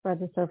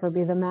register for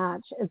Be the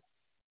Match. It's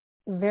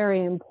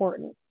very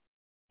important.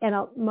 And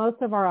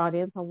most of our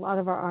audience, a lot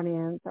of our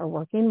audience are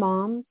working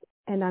moms,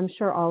 and I'm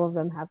sure all of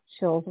them have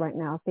chills right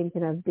now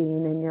thinking of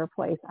being in your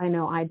place. I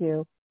know I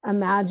do.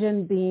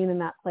 Imagine being in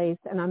that place,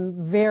 and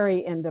I'm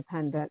very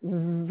independent,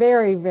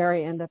 very,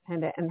 very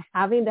independent, and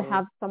having to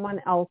have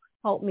someone else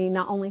help me,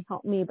 not only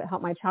help me, but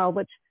help my child,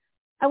 which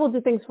I will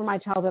do things for my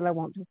child that I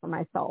won't do for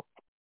myself.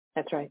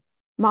 That's right.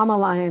 Mama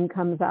Lion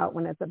comes out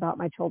when it's about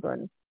my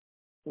children.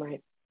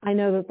 Right. I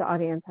know that the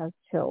audience has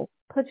chills.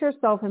 Put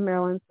yourself in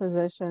Marilyn's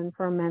position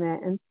for a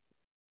minute, and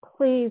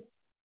please,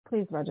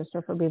 please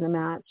register for Be the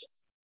Match.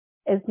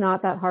 It's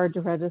not that hard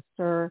to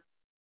register.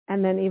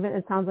 And then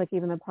it sounds like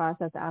even the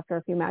process after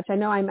if you match. I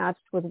know I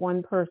matched with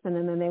one person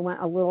and then they went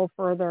a little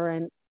further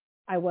and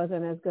I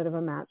wasn't as good of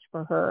a match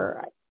for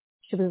her.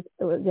 It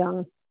was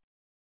young.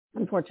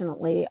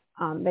 Unfortunately,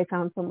 they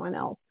found someone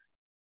else.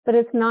 But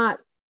it's not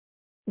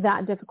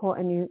that difficult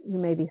and you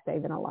may be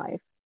saving a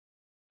life.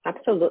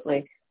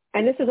 Absolutely.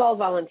 And this is all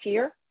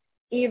volunteer.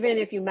 Even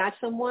if you match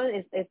someone,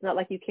 it's not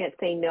like you can't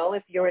say no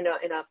if you're in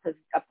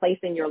a place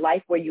in your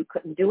life where you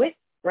couldn't do it.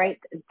 Right?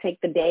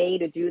 Take the day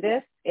to do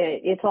this.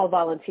 It's all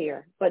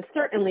volunteer. But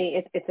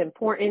certainly it's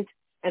important.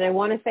 And I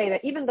want to say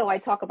that even though I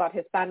talk about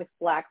Hispanics,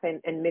 Blacks,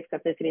 and mixed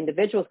ethnicity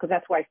individuals, because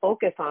that's what I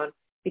focus on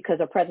because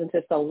our presence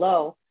is so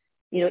low,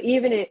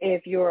 even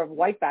if you're of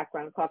white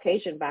background,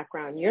 Caucasian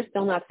background, you're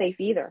still not safe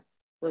either.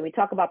 When we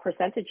talk about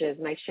percentages,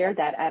 and I shared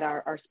that at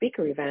our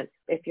speaker event,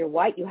 if you're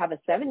white, you have a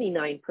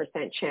 79%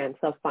 chance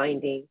of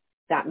finding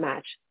that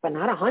match, but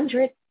not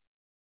 100.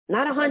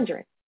 Not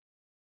 100.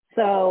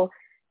 So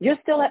you're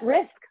still at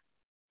risk,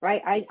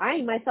 right?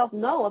 I myself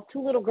know of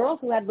two little girls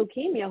who had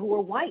leukemia who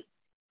were white,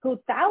 who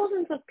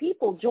thousands of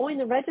people joined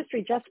the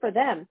registry just for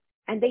them,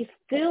 and they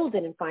still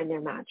didn't find their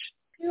match.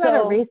 You had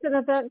a recent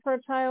event for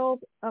a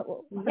child?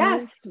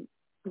 Yes,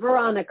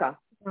 Veronica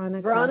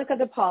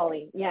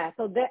DePauli. Yeah,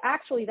 so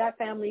that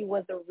family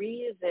was the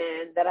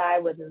reason that I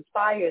was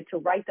inspired to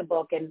write the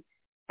book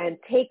and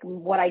take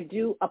what I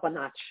do up a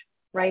notch,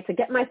 right? To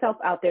get myself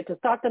out there, to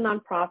start the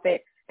nonprofit,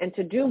 and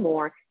to do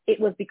more. It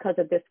was because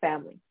of this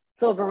family.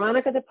 So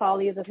Veronica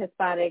DePauli is of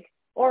Hispanic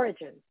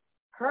origin.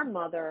 Her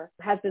mother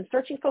has been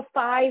searching for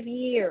 5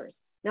 years.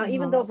 Now,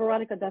 even though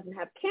Veronica doesn't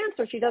have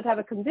cancer, she does have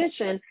a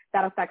condition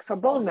that affects her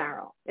bone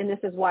marrow. And this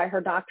is why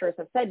her doctors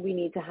have said we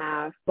need to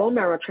have bone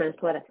marrow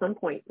transplant at some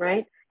point,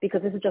 right?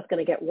 Because this is just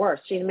going to get worse.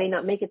 She may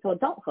not make it to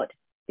adulthood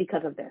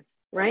because of this,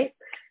 right?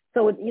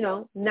 So,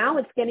 now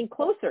it's getting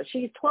closer.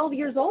 She's 12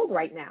 years old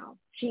right now.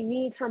 She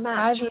needs her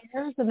match. 5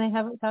 years and they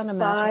haven't found a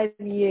match.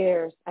 5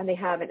 years and they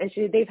haven't. And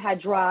they've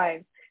had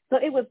drive. So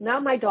it was now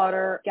my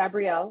daughter,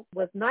 Gabrielle,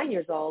 was 9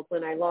 years old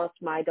when I lost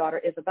my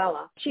daughter,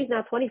 Isabella. She's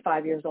now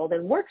 25 years old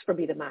and works for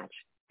Be the Match.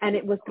 And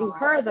it was through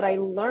her that I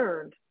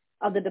learned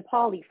of the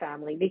DePauli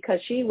family because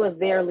she was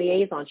their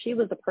liaison. She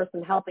was the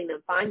person helping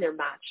them find their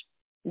match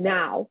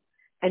now.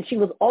 And she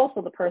was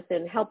also the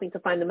person helping to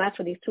find the match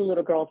for these two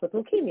little girls with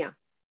leukemia.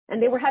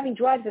 And they were having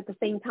drugs at the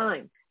same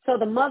time. So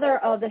the mother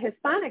of the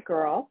Hispanic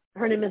girl,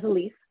 her name is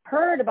Elise,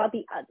 heard about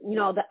the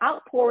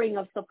outpouring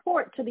of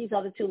support to these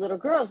other two little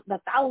girls, the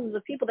thousands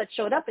of people that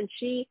showed up, and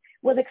she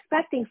was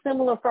expecting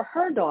similar for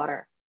her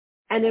daughter.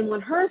 And then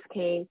when hers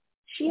came,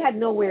 she had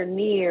nowhere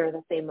near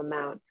the same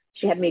amount.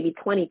 She had maybe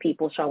 20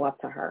 people show up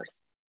to hers.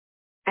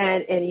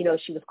 And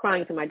she was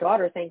crying to my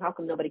daughter saying, how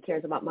come nobody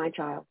cares about my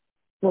child?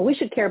 Well, we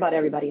should care about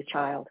everybody's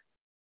child.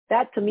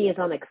 That to me is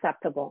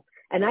unacceptable.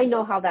 And I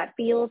know how that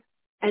feels.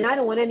 And I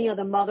don't want any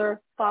other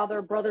mother,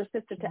 father, brother,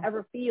 sister to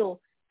ever feel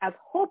as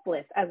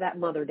hopeless as that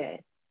mother did.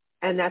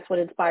 And that's what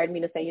inspired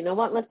me to say, you know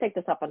what, let's take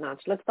this up a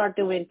notch. Let's start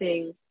doing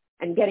things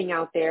and getting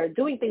out there,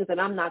 doing things that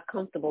I'm not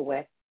comfortable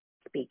with.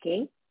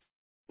 Speaking,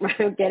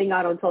 getting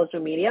out on social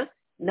media,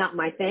 not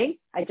my thing.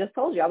 I just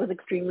told you I was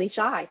extremely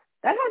shy.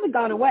 That hasn't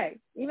gone away.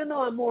 Even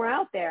though I'm more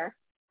out there,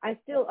 I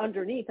still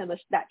underneath am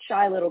that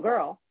shy little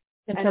girl.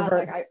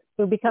 Introvert,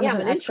 who becomes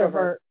an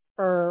extrovert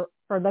for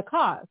the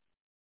cause.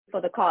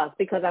 For the cause,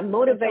 because I'm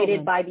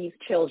motivated by these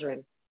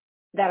children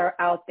that are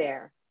out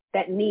there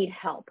that need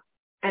help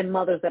and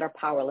mothers that are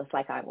powerless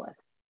like I was.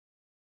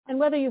 And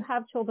whether you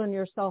have children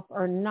yourself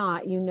or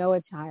not, you know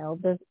a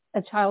child. There's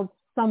a child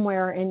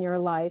somewhere in your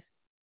life.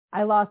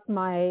 I lost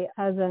my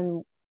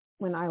cousin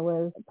when I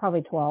was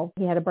probably 12.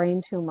 He had a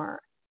brain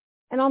tumor.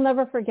 And I'll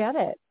never forget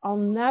it. I'll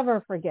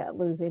never forget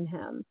losing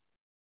him.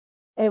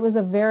 It was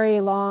a very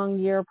long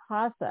year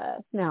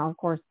process. Now, of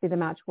course, Be the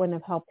Match wouldn't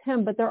have helped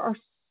him, but there are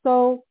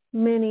so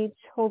many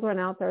children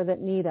out there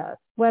that need us.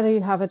 Whether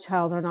you have a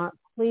child or not,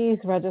 please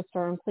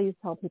register and please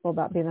tell people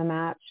about Be the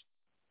Match.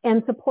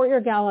 And support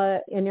your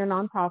gala in your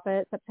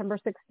nonprofit. September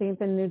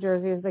 16th in New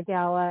Jersey is the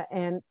gala,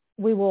 and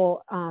we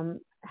will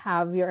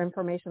have your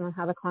information on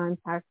how to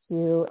contact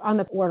you on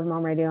the Word of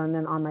Mom Radio and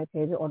then on my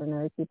page,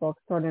 Ordinary People,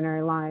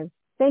 Extraordinary Lives.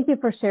 Thank you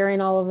for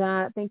sharing all of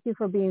that. Thank you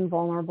for being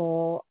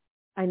vulnerable.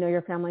 I know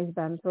your family's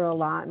been through a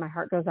lot, and my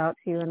heart goes out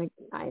to you. And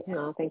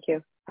thank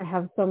you. I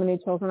have so many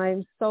children.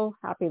 I'm so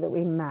happy that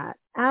we met.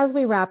 As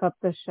we wrap up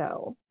the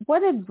show,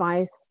 what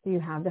advice do you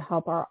have to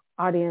help our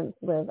audience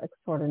live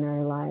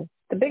extraordinary lives?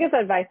 The biggest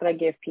advice that I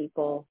give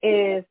people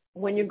is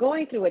when you're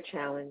going through a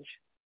challenge,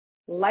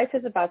 life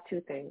is about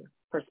two things,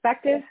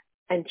 perspective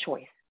and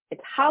choice.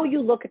 It's how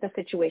you look at the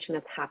situation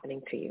that's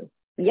happening to you.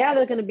 Yeah,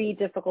 there's going to be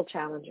difficult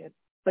challenges,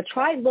 but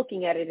try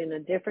looking at it in a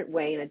different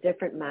way, in a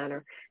different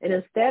manner. And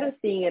instead of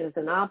seeing it as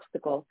an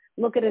obstacle,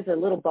 look at it as a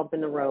little bump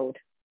in the road,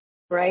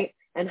 right?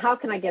 And how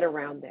can I get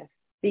around this?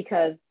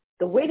 Because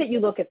the way that you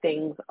look at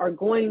things are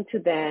going to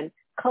then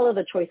color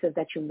the choices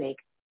that you make.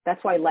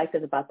 That's why life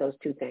is about those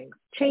two things.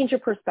 Change your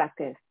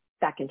perspective.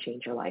 That can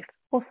change your life.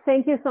 Well,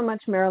 thank you so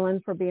much,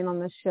 Marilyn, for being on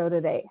the show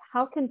today.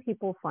 How can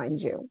people find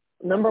you?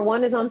 Number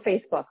one is on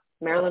Facebook,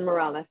 Marilyn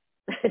Morales.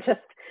 Just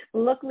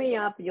look me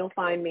up. You'll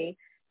find me.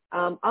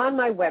 On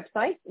my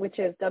website, which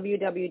is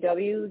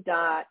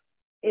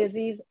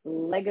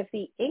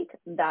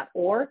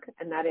www.izzy'slegacyinc.org,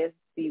 and that is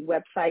the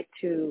website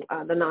to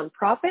the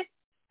nonprofit,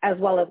 as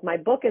well as my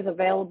book is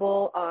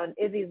available on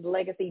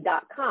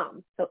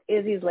izzy'slegacy.com. So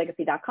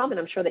izzy'slegacy.com, and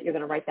I'm sure that you're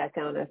going to write that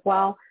down as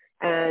well.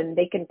 And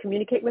they can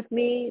communicate with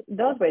me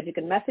those ways. You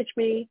can message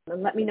me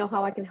and let me know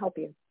how I can help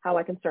you, how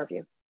I can serve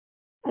you.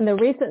 And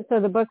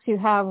the books you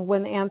have,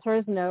 When the Answer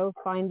is No,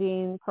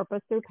 Finding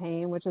Purpose Through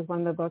Pain, which is one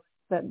of the books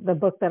the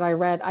book that I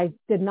read. I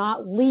did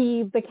not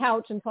leave the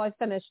couch until I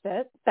finished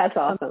it. That's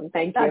awesome.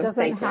 Thank you. That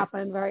doesn't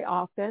happen very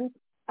often.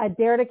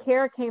 Dare to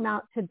Care came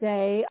out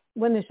today.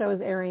 When the show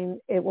is airing,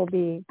 it will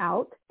be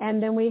out.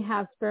 And then we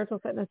have Spiritual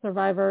Fitness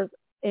Survivors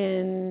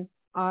in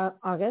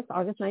August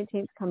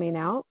 19th coming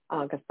out.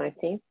 August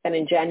 19th. And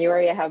in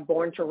January, I have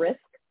Born to Risk.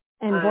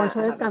 And Born to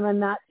Risk, I'm in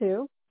that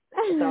too.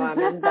 So I'm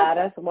in that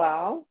as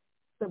well.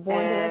 So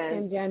Born to Risk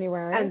in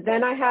January. And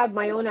then I have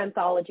my own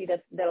anthology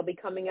that'll be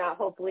coming out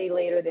hopefully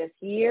later this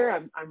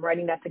year. I'm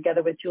writing that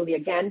together with Julia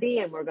Gandhi,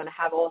 and we're going to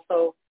have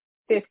also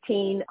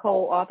 15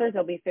 co-authors.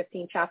 There'll be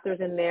 15 chapters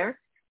in there.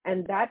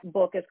 And that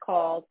book is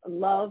called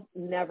Love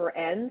Never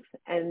Ends,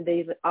 and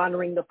these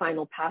honoring the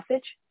final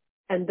passage.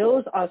 And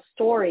those are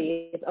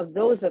stories of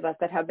those of us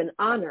that have been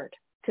honored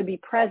to be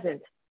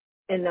present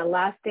in the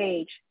last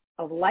stage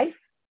of life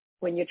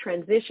when you're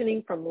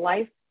transitioning from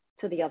life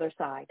to the other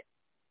side.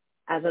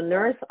 As a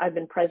nurse, I've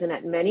been present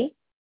at many,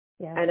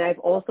 and I've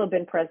also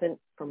been present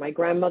for my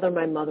grandmother,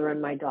 my mother, and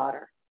my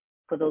daughter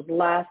for those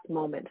last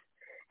moments.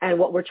 And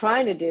what we're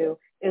trying to do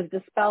is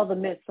dispel the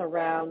myths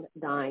around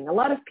dying. A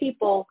lot of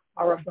people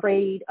are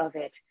afraid of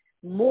it,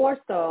 more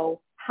so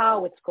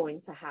how it's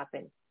going to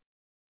happen,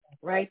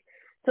 right?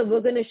 So we're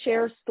going to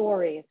share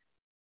stories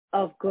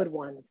of good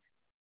ones,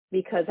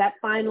 because that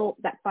final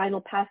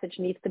passage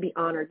needs to be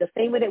honored. The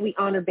same way that we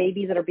honor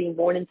babies that are being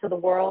born into the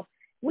world,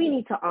 we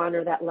need to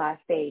honor that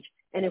last stage.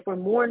 And if we're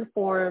more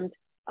informed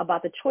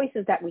about the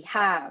choices that we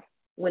have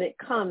when it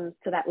comes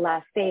to that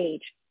last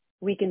stage,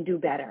 we can do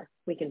better.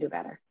 We can do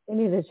better. We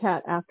need to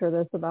chat after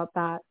this about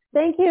that.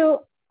 Thank you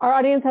Our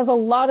audience has a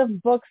lot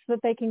of books that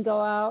they can go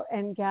out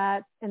and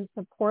get and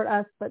support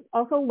us, but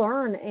also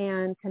learn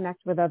and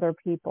connect with other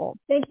people.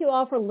 Thank you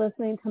all for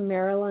listening to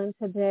Marilyn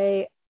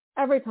today.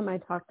 Every time I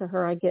talk to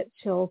her, I get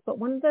chills. But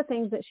one of the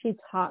things that she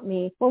taught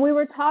me, when we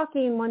were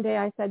talking one day,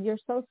 I said, "You're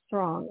so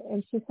strong."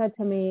 And she said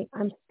to me,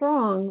 "I'm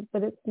strong,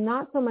 but it's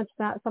not so much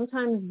that."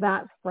 Sometimes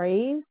that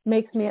phrase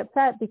makes me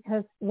upset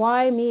because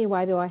why me?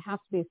 Why do I have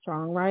to be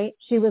strong, right?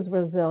 She was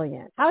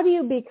resilient. How do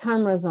you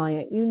become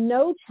resilient? You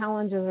know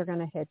challenges are going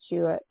to hit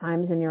you at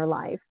times in your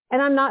life.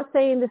 And I'm not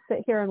saying to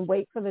sit here and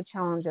wait for the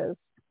challenges.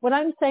 What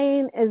I'm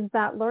saying is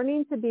that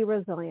learning to be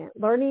resilient,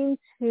 learning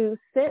to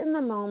sit in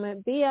the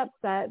moment, be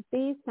upset,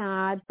 be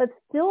sad, but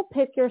still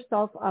pick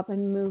yourself up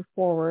and move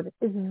forward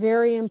is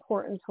very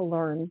important to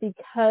learn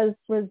because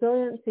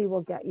resiliency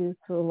will get you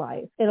through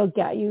life. It'll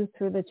get you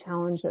through the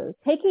challenges.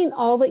 Taking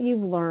all that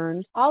you've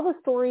learned, all the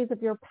stories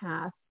of your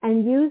past,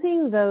 and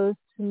using those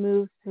to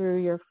move through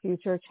your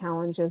future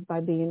challenges by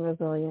being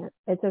resilient.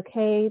 It's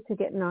okay to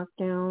get knocked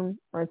down,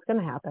 or it's going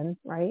to happen,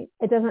 right?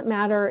 It doesn't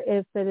matter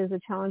if it is a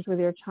challenge with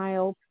your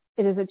child,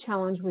 it is a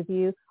challenge with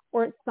you,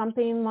 or it's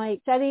something like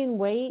shedding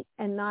weight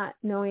and not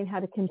knowing how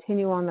to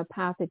continue on the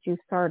path that you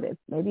started.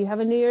 Maybe you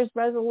have a New Year's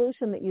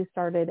resolution that you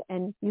started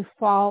and you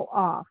fall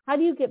off. How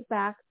do you get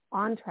back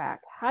on track?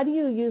 How do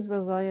you use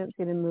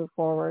resiliency to move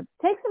forward?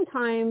 Take some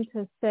time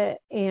to sit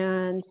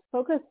and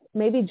focus,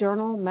 maybe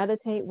journal,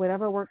 meditate,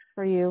 whatever works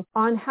for you,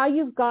 on how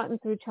you've gotten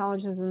through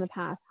challenges in the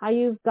past, how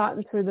you've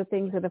gotten through the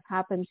things that have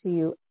happened to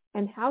you,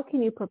 and how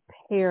can you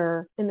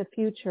prepare in the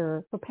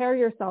future, prepare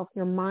yourself,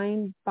 your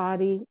mind,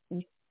 body,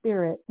 and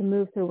spirit to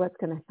move through what's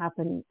going to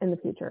happen in the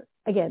future.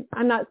 Again,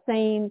 I'm not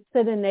saying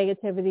sit in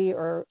negativity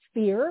or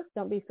fear.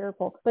 Don't be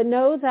fearful. But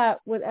know that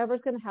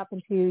whatever's going to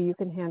happen to you, you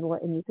can handle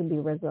it and you can be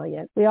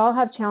resilient. We all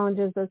have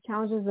challenges. Those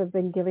challenges have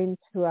been given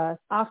to us,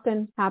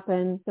 often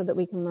happen so that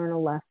we can learn a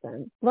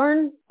lesson.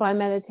 Learn by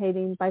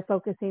meditating, by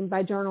focusing,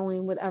 by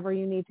journaling, whatever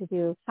you need to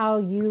do, how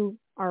you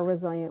are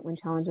resilient when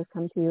challenges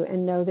come to you,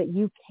 and know that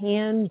you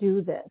can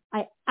do this.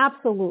 I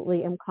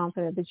absolutely am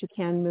confident that you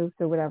can move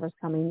through whatever's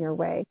coming your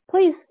way.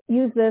 Please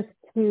use this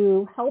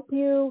to help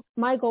you.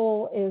 My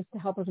goal is to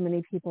help as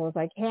many people as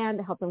I can,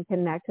 to help them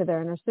connect to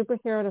their inner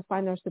superhero, to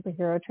find their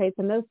superhero traits,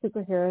 and those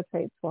superhero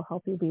traits will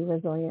help you be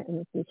resilient in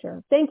the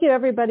future. Thank you,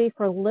 everybody,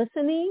 for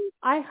listening.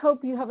 I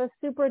hope you have a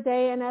super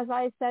day, and as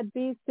I said,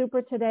 be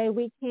super today.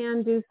 We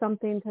can do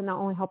something to not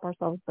only help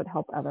ourselves, but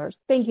help others.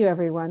 Thank you,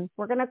 everyone.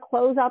 We're going to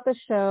close out the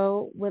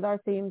show with our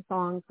theme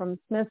song from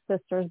Smith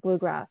Sisters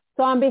Bluegrass.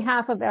 So on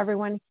behalf of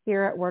everyone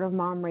here at Word of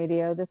Mom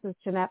Radio, this is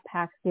Jeannette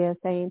Paxia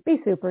saying,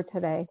 be super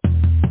today.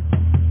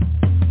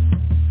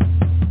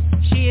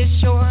 She is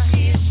sure.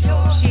 She is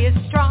strong. She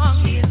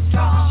is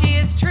strong.